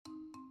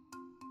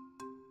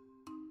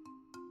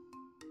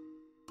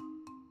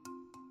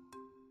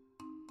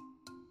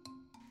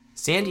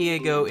San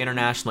Diego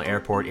International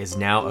Airport is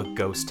now a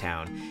ghost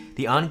town.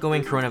 The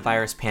ongoing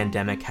coronavirus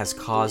pandemic has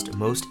caused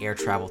most air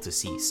travel to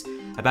cease.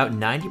 About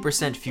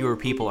 90% fewer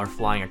people are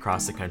flying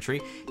across the country,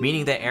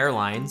 meaning that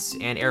airlines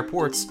and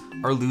airports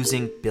are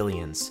losing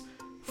billions.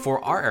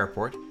 For our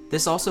airport,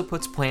 this also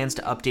puts plans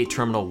to update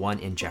Terminal 1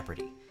 in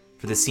jeopardy.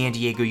 For the San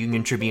Diego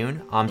Union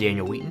Tribune, I'm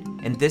Daniel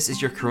Wheaton, and this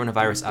is your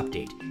Coronavirus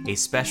Update, a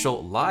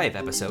special live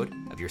episode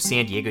of your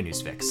San Diego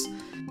News Fix.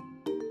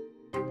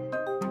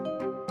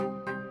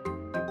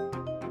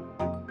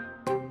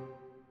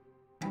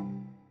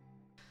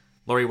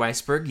 Lori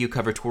Weisberg, you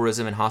cover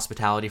tourism and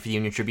hospitality for the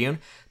Union Tribune.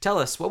 Tell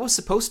us, what was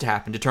supposed to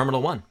happen to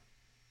Terminal 1?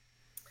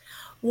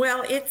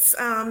 Well, it's a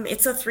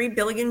 $3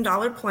 billion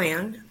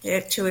plan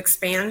to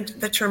expand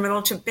the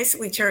terminal, to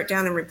basically tear it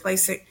down and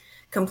replace it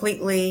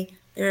completely.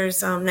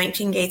 There's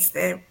 19 gates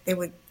that it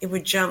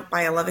would jump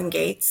by 11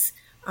 gates.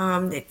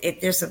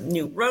 There's a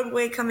new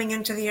roadway coming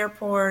into the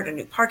airport, a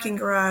new parking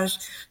garage.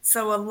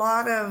 So a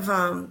lot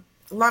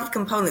of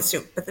components to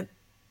it. But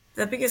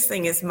the biggest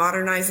thing is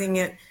modernizing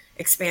it,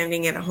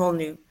 expanding it, a whole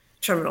new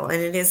terminal.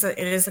 And it is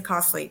a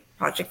costly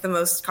project, the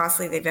most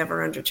costly they've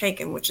ever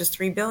undertaken, which is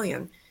 $3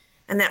 billion.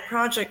 And that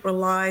project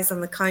relies on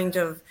the kind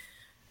of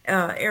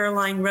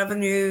airline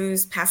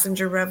revenues,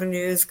 passenger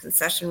revenues,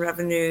 concession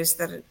revenues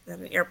that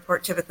an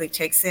airport typically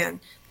takes in.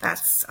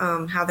 That's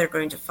how they're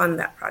going to fund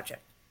that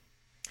project.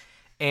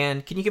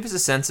 And can you give us a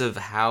sense of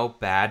how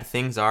bad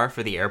things are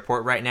for the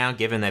airport right now,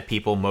 given that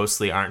people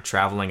mostly aren't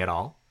traveling at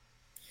all?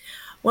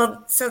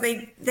 Well, so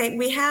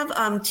we have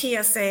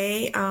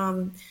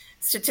TSA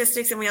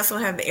statistics, and we also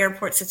have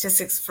airport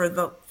statistics for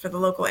the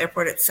local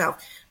airport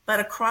itself.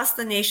 But across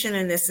the nation,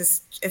 and this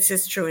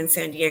is true in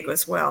San Diego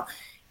as well,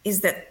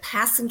 is that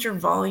passenger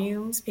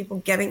volumes, people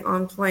getting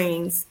on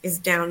planes, is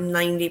down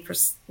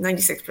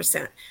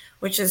 96%,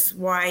 which is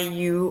why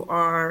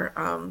you're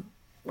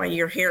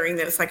hearing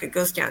that it's like a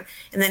ghost town.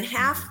 And then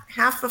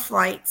half the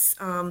flights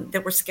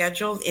that were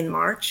scheduled in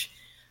March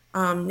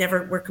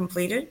never were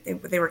completed;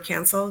 they were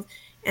canceled.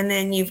 And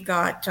then you've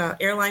got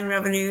airline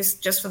revenues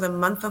just for the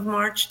month of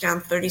March down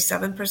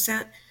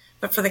 37%.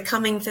 But for the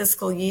coming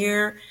fiscal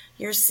year,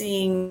 you're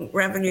seeing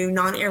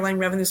non-airline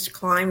revenues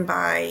decline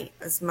by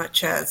as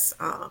much as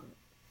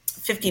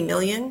 $50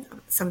 million,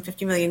 some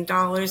 $50 million,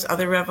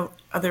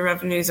 other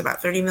revenues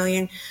about $30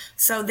 million.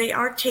 So they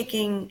are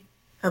taking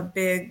a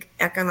big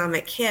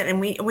economic hit. And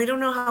we don't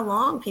know how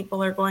long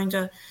people are going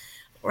to,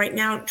 right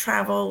now,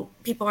 travel.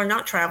 People are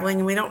not traveling,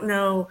 and we don't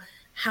know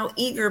how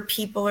eager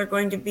people are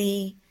going to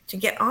be to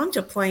get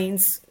onto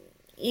planes,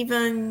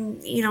 even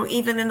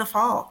in the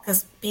fall,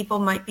 because people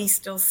might be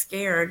still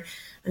scared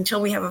until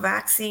we have a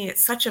vaccine.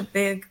 It's such a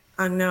big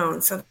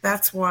unknown. So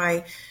that's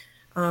why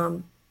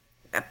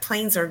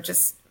planes are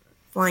just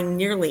flying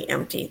nearly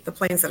empty, the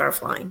planes that are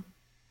flying.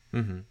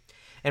 Mm-hmm.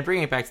 And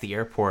bringing it back to the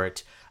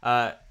airport,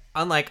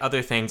 unlike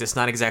other things, it's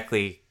not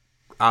exactly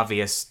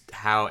obvious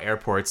how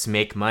airports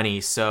make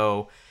money.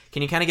 So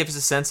can you kind of give us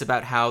a sense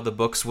about how the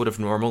books would have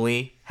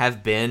normally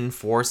have been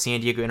for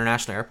San Diego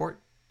International Airport?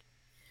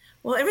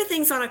 Well,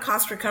 everything's on a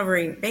cost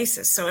recovery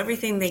basis. So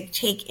everything they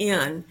take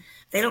in,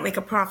 they don't make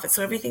a profit.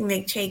 So everything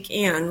they take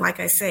in, like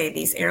I say,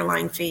 these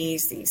airline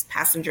fees, these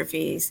passenger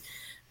fees,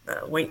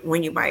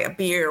 when you buy a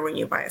beer, when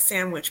you buy a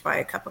sandwich, buy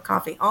a cup of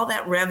coffee, all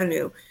that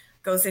revenue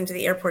goes into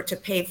the airport to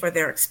pay for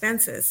their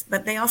expenses.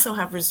 But they also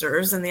have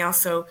reserves, and they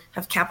also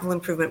have capital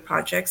improvement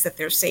projects that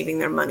they're saving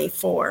their money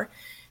for.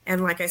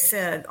 And like I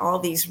said, all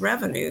these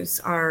revenues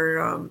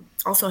are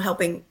also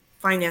helping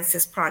finance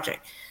this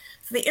project.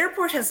 The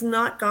airport has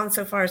not gone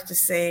so far as to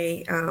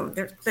say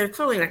they're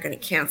clearly not going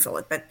to cancel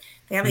it, but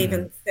they haven't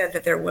even said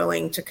that they're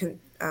willing to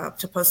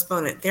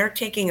postpone it. They're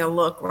taking a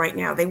look right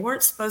now. They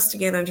weren't supposed to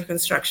get under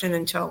construction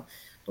until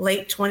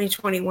late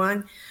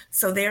 2021,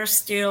 so they're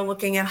still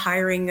looking at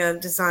hiring a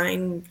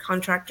design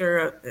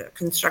contractor, a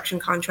construction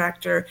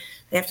contractor.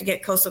 They have to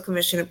get Coastal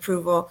Commission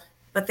approval,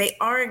 but they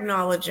are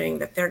acknowledging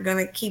that they're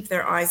going to keep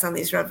their eyes on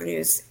these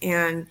revenues,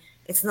 and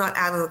it's not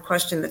out of the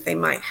question that they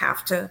might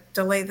have to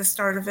delay the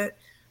start of it.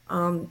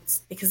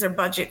 Because their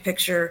budget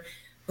picture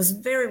was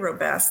very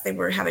robust. They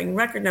were having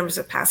record numbers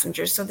of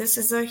passengers. So this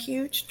is a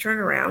huge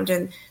turnaround,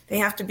 and they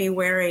have to be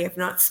wary of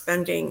not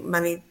spending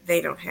money they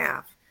don't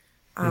have.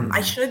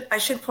 I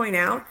should point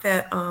out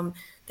that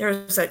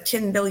there's a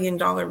 $10 billion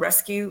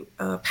rescue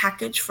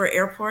package for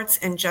airports.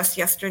 And just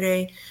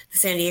yesterday, the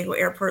San Diego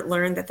airport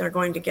learned that they're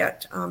going to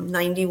get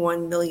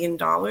 $91 million.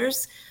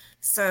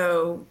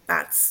 So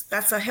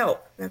that's a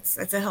help.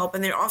 That's a help.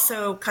 And they're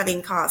also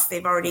cutting costs.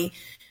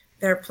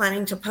 They're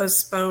planning to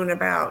postpone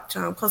about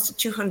close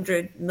to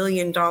 $200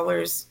 million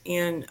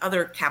in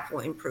other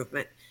capital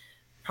improvement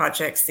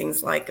projects,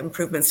 things like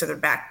improvements to their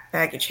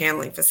baggage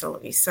handling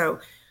facilities. So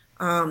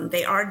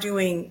they are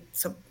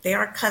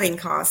cutting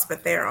costs,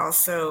 but they're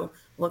also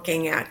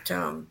looking at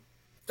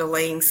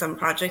delaying some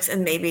projects,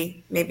 and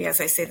maybe, as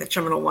I say, the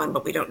Terminal 1,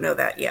 but we don't know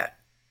that yet.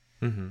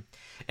 Mm-hmm.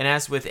 And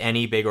as with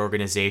any big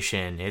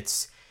organization,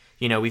 it's,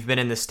 we've been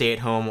in the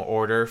stay-at-home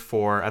order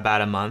for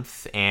about a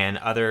month, and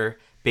other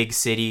big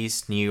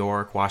cities, New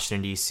York,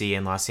 Washington, D.C.,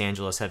 and Los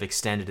Angeles, have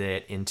extended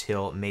it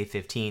until May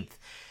 15th.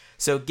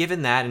 So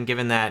given that, and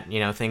given that,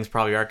 things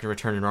probably are going to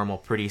return to normal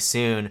pretty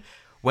soon,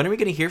 when are we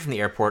going to hear from the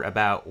airport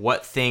about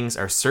what things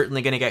are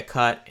certainly going to get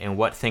cut and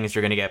what things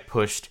are going to get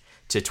pushed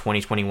to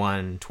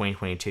 2021,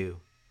 2022?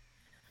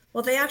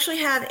 Well, they actually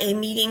had a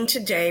meeting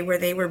today where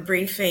they were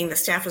briefing, the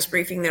staff was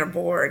briefing their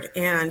board,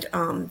 and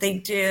they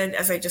did,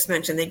 as I just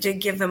mentioned, they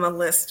did give them a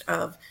list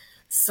of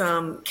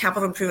some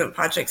capital improvement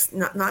projects,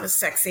 not as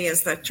sexy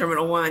as the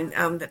Terminal 1,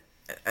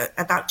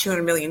 about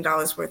 $200 million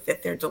worth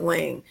that they're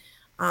delaying.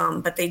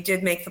 But they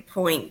did make the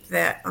point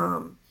that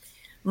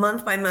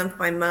month by month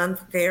by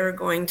month, they're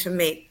going to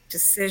make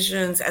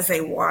decisions as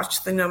they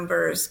watch the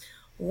numbers,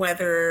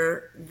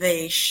 whether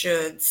they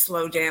should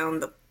slow down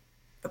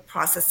the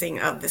processing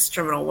of this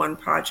Terminal 1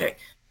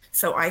 project.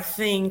 So I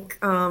think,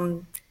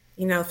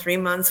 3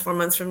 months, 4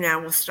 months from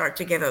now, we'll start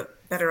to get a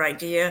better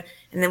idea,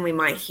 and then we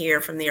might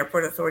hear from the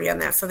airport authority on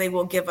that. So they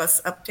will give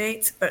us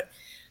updates, but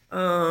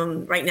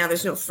right now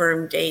there's no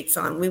firm dates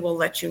on. We will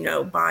let you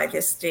know by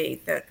this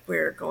date that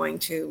we're going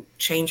to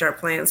change our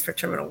plans for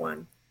Terminal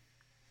 1.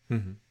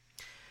 Mm-hmm.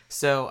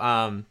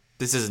 So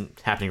this isn't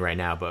happening right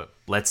now, but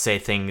let's say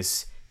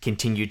things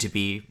continue to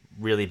be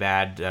really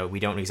bad. We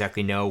don't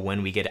exactly know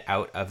when we get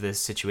out of this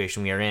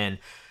situation we are in.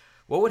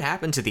 What would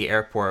happen to the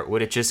airport?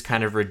 Would it just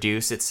kind of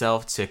reduce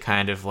itself to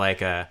kind of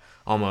like a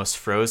almost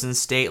frozen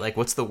state? Like,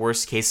 what's the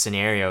worst case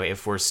scenario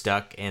if we're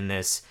stuck in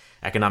this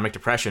economic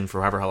depression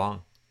for however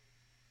long?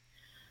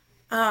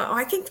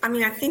 I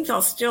think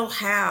they'll still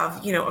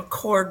have, a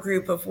core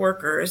group of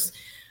workers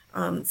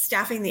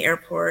staffing the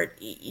airport.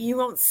 You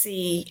won't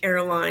see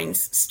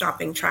airlines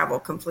stopping travel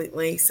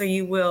completely. So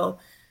you will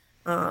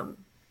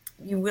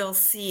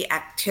see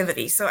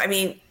activity. So,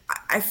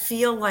 I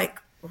feel like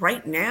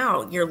right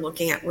now you're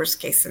looking at worst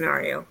case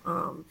scenario.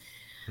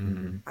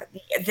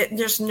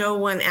 There's no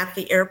one at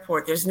the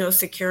airport. There's no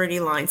security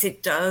lines.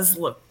 It does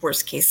look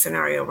worst case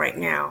scenario right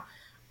now.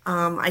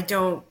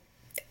 They'll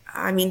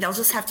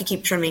just have to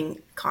keep trimming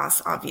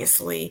costs,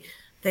 obviously.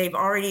 They've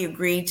already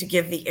agreed to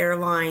give the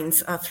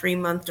airlines a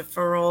 3-month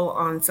deferral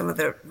on some of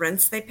the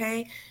rents they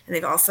pay. And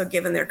they've also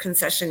given their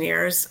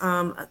concessionaires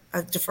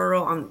a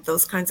deferral on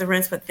those kinds of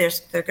rents, but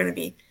they're going to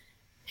be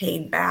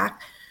paid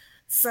back.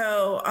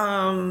 So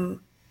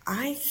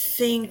I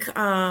think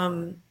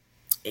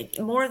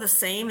more of the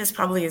same is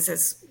probably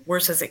as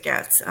worse as it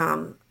gets.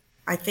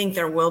 I think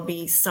there will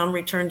be some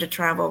return to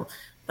travel,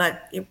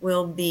 but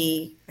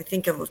I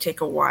think it will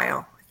take a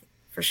while,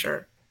 for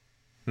sure.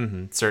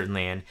 Mm-hmm,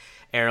 certainly. And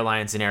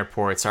airlines and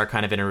airports are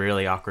kind of in a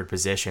really awkward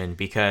position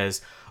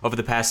because over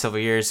the past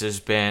several years, there's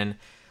been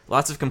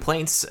lots of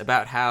complaints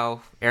about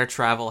how air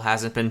travel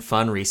hasn't been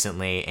fun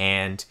recently.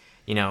 And,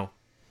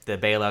 the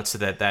bailouts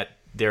that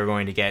they're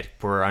going to get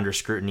were under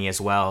scrutiny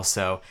as well.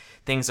 So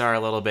things are a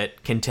little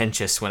bit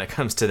contentious when it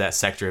comes to that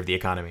sector of the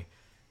economy.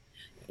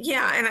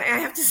 Yeah, and I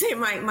have to say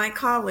my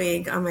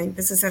colleague, my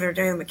business editor,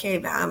 Diane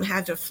McCabe,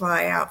 had to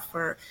fly out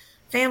for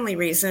family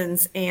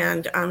reasons,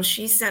 and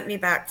she sent me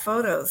back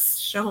photos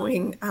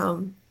showing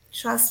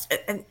just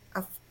an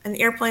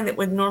airplane that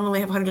would normally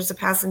have hundreds of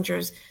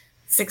passengers,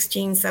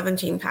 16,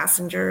 17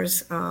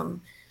 passengers,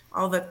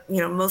 all the,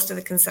 most of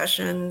the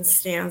concession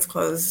stands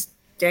closed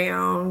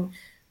down,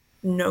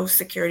 no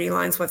security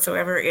lines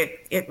whatsoever.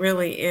 It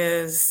really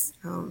is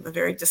a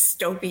very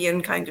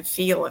dystopian kind of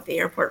feel at the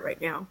airport right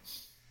now.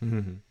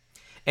 Mm-hmm.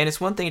 And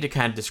it's one thing to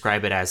kind of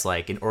describe it as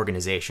like an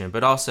organization,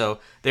 but also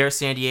there are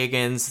San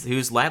Diegans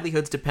whose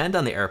livelihoods depend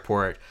on the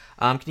airport.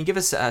 Can you give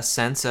us a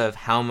sense of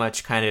how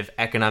much kind of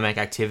economic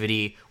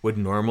activity would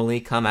normally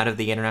come out of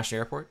the international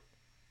airport?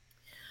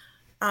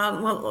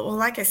 Well,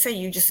 like I say,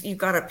 you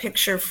got a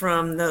picture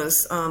from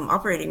those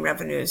operating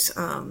revenues,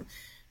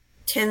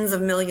 tens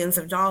of millions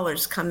of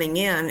dollars coming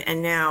in,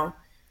 and now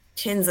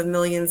tens of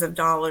millions of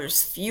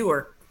dollars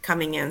fewer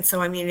coming in.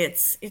 So,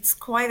 it's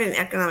quite an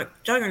economic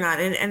juggernaut.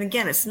 And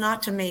again, it's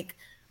not to make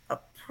a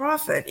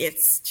profit.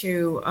 It's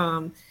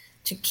to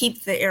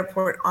keep the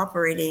airport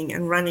operating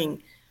and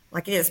running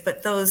like it is.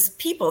 But those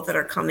people that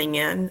are coming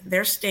in,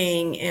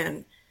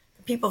 the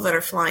people that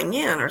are flying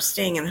in are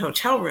staying in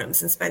hotel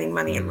rooms and spending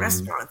money in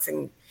restaurants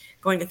and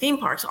going to theme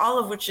parks, all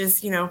of which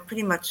is,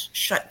 pretty much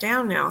shut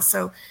down now.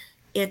 So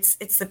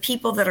it's the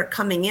people that are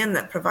coming in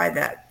that provide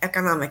that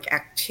economic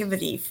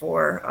activity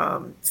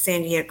for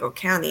San Diego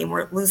County, and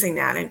we're losing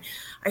that. And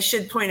I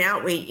should point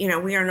out, we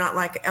are not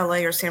like LA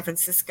or San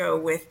Francisco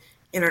with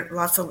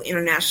lots of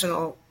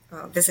international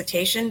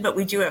visitation, but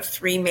we do have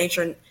 3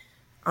 major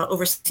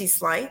overseas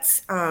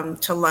flights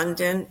to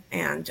London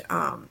and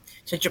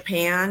to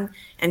Japan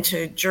and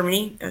to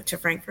Germany, to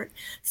Frankfurt.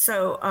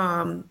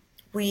 So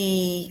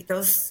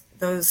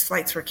those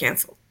flights were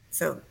canceled.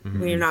 So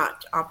we are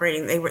not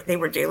operating. They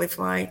were daily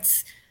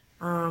flights.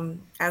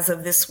 As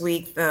of this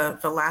week, the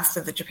last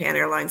of the Japan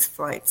Airlines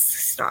flights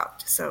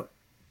stopped. So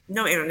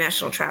no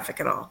international traffic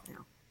at all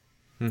now.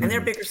 And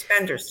they're bigger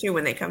spenders too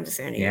when they come to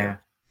San Diego. Yeah.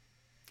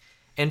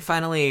 And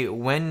finally,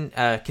 when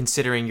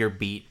considering your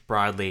beat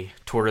broadly,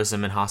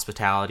 tourism and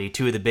hospitality,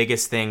 two of the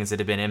biggest things that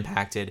have been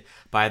impacted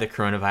by the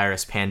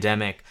coronavirus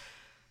pandemic,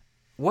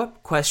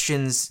 what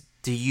questions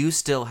do you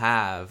still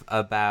have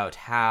about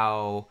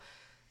how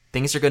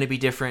things are going to be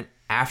different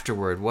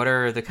afterward? What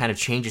are the kind of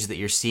changes that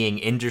you're seeing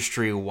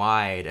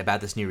industry-wide about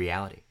this new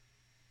reality?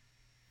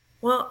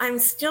 Well, I'm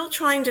still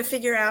trying to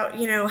figure out,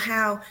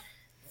 how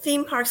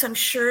theme parks, I'm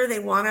sure they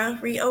want to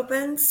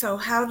reopen. So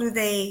how do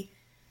they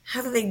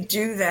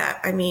do that?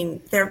 I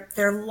mean,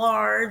 they're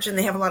large and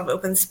they have a lot of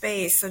open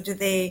space. So do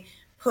they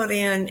put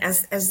in,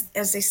 as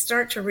they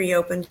start to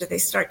reopen, do they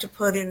start to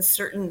put in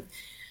certain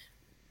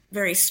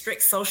very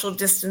strict social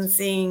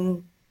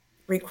distancing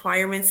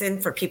requirements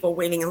in for people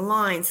waiting in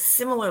lines?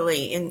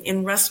 Similarly,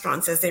 in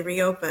restaurants as they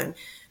reopen,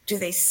 do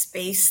they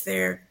space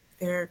their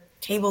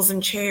tables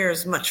and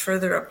chairs much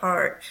further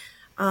apart?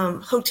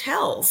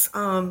 Hotels,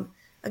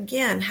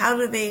 again, how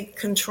do they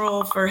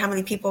control for how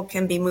many people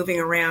can be moving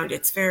around?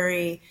 It's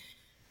very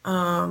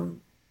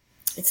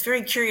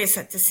curious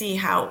to see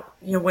how,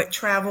 what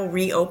travel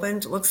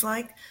reopened looks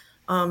like.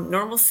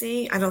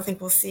 Normalcy, I don't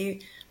think we'll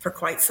see for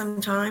quite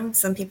some time.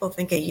 Some people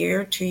think a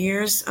year, 2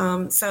 years.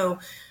 So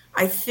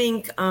I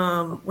think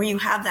where you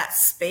have that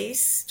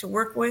space to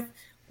work with,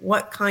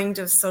 what kind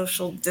of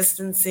social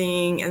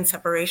distancing and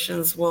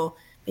separations will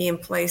be in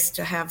place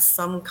to have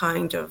some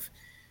kind of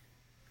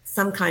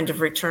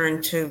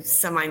return to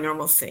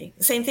semi-normalcy.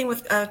 The same thing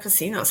with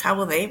casinos. How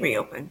will they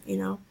reopen?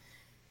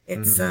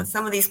 It's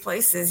some of these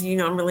places,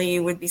 normally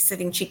you would be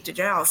sitting cheek to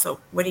jowl.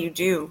 So what do you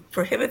do?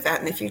 Prohibit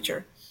that in the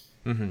future.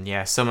 Mm-hmm.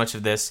 Yeah, so much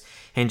of this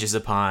hinges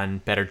upon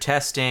better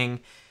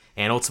testing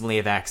and ultimately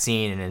a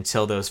vaccine. And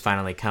until those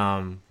finally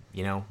come,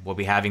 we'll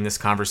be having this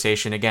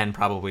conversation again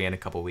probably in a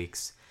couple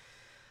weeks.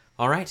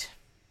 All right.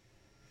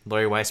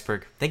 Lori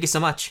Weisberg, thank you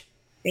so much.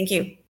 Thank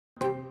you.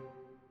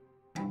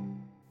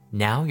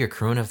 Now your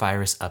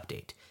coronavirus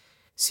update.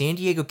 San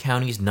Diego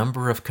County's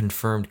number of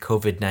confirmed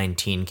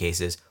COVID-19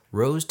 cases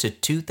rose to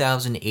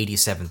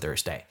 2,087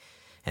 Thursday,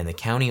 and the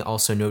county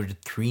also noted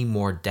 3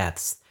 more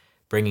deaths,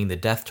 bringing the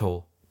death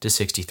toll to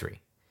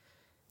 63.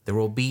 There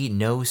will be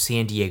no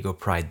San Diego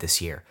Pride this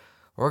year.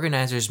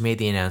 Organizers made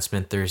the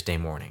announcement Thursday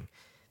morning.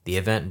 The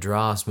event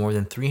draws more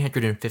than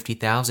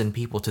 350,000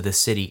 people to the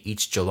city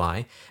each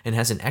July and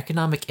has an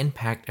economic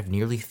impact of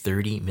nearly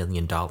 $30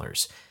 million.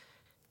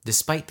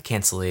 Despite the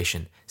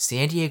cancellation,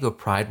 San Diego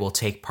Pride will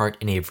take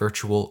part in a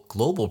virtual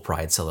Global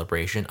Pride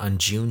celebration on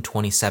June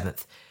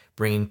 27th,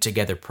 bringing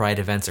together Pride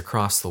events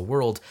across the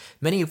world,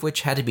 many of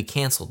which had to be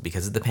canceled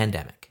because of the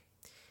pandemic.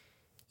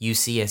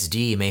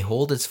 UCSD may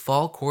hold its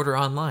fall quarter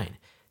online.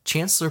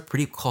 Chancellor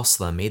Pradeep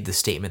Khosla made the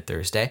statement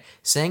Thursday,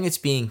 saying it's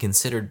being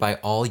considered by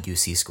all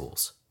UC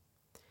schools.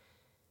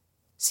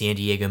 San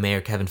Diego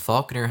Mayor Kevin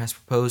Faulconer has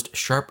proposed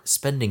sharp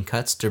spending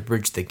cuts to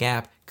bridge the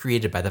gap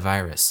created by the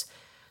virus.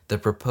 The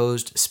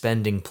proposed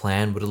spending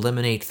plan would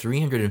eliminate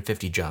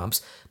 350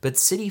 jobs, but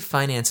city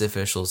finance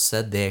officials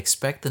said they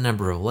expect the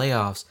number of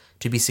layoffs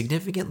to be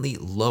significantly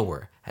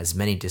lower, as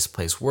many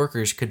displaced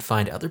workers could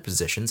find other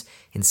positions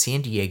in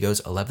San Diego's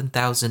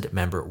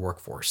 11,000-member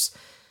workforce.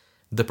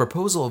 The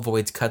proposal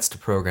avoids cuts to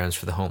programs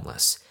for the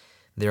homeless.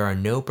 There are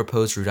no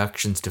proposed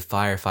reductions to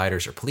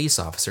firefighters or police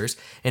officers,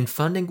 and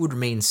funding would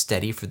remain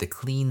steady for the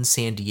Clean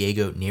San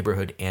Diego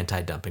Neighborhood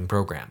Anti-Dumping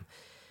Program.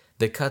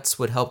 The cuts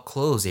would help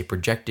close a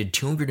projected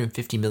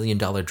 $250 million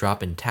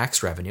drop in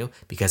tax revenue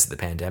because of the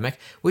pandemic,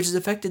 which has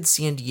affected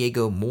San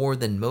Diego more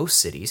than most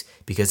cities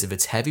because of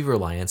its heavy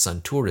reliance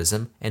on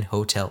tourism and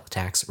hotel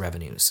tax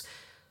revenues.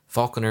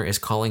 Faulconer is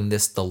calling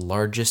this the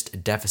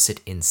largest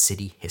deficit in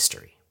city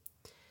history.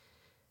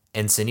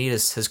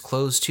 Encinitas has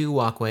closed 2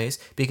 walkways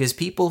because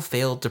people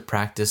failed to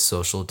practice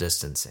social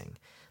distancing.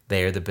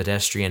 They are the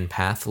pedestrian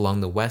path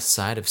along the west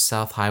side of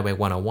South Highway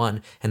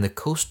 101 and the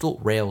Coastal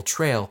Rail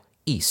Trail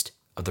east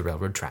of the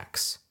railroad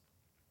tracks.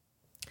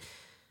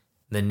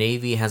 The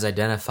Navy has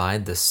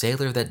identified the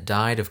sailor that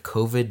died of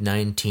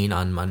COVID-19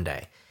 on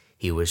Monday.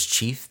 He was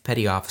Chief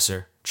Petty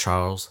Officer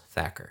Charles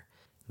Thacker.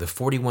 The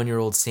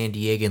 41-year-old San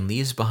Diegan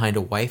leaves behind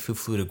a wife who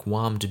flew to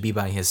Guam to be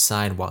by his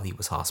side while he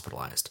was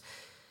hospitalized.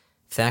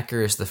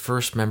 Thacker is the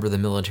first member of the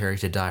military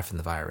to die from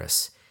the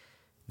virus.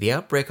 The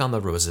outbreak on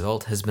the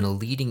Roosevelt has been a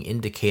leading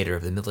indicator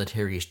of the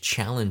military's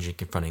challenge in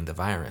confronting the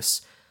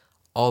virus.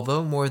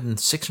 Although more than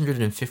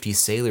 650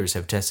 sailors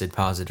have tested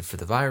positive for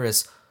the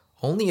virus,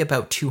 only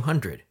about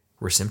 200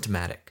 were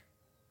symptomatic.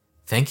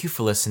 Thank you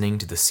for listening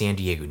to the San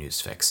Diego News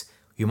Fix.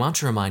 We want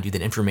to remind you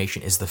that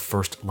information is the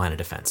first line of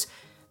defense.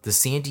 The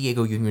San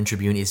Diego Union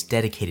Tribune is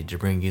dedicated to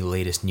bringing you the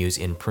latest news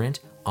in print,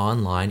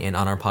 online, and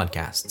on our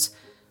podcasts.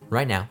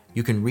 Right now,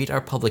 you can read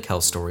our public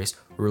health stories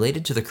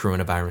related to the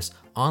coronavirus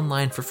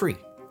online for free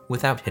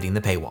without hitting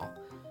the paywall.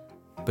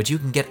 But you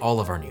can get all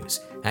of our news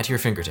at your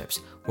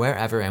fingertips,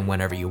 wherever and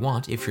whenever you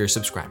want if you're a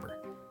subscriber.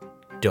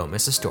 Don't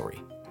miss a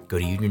story. Go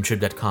to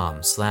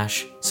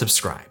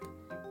uniontrib.com/subscribe.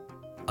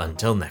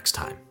 Until next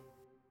time.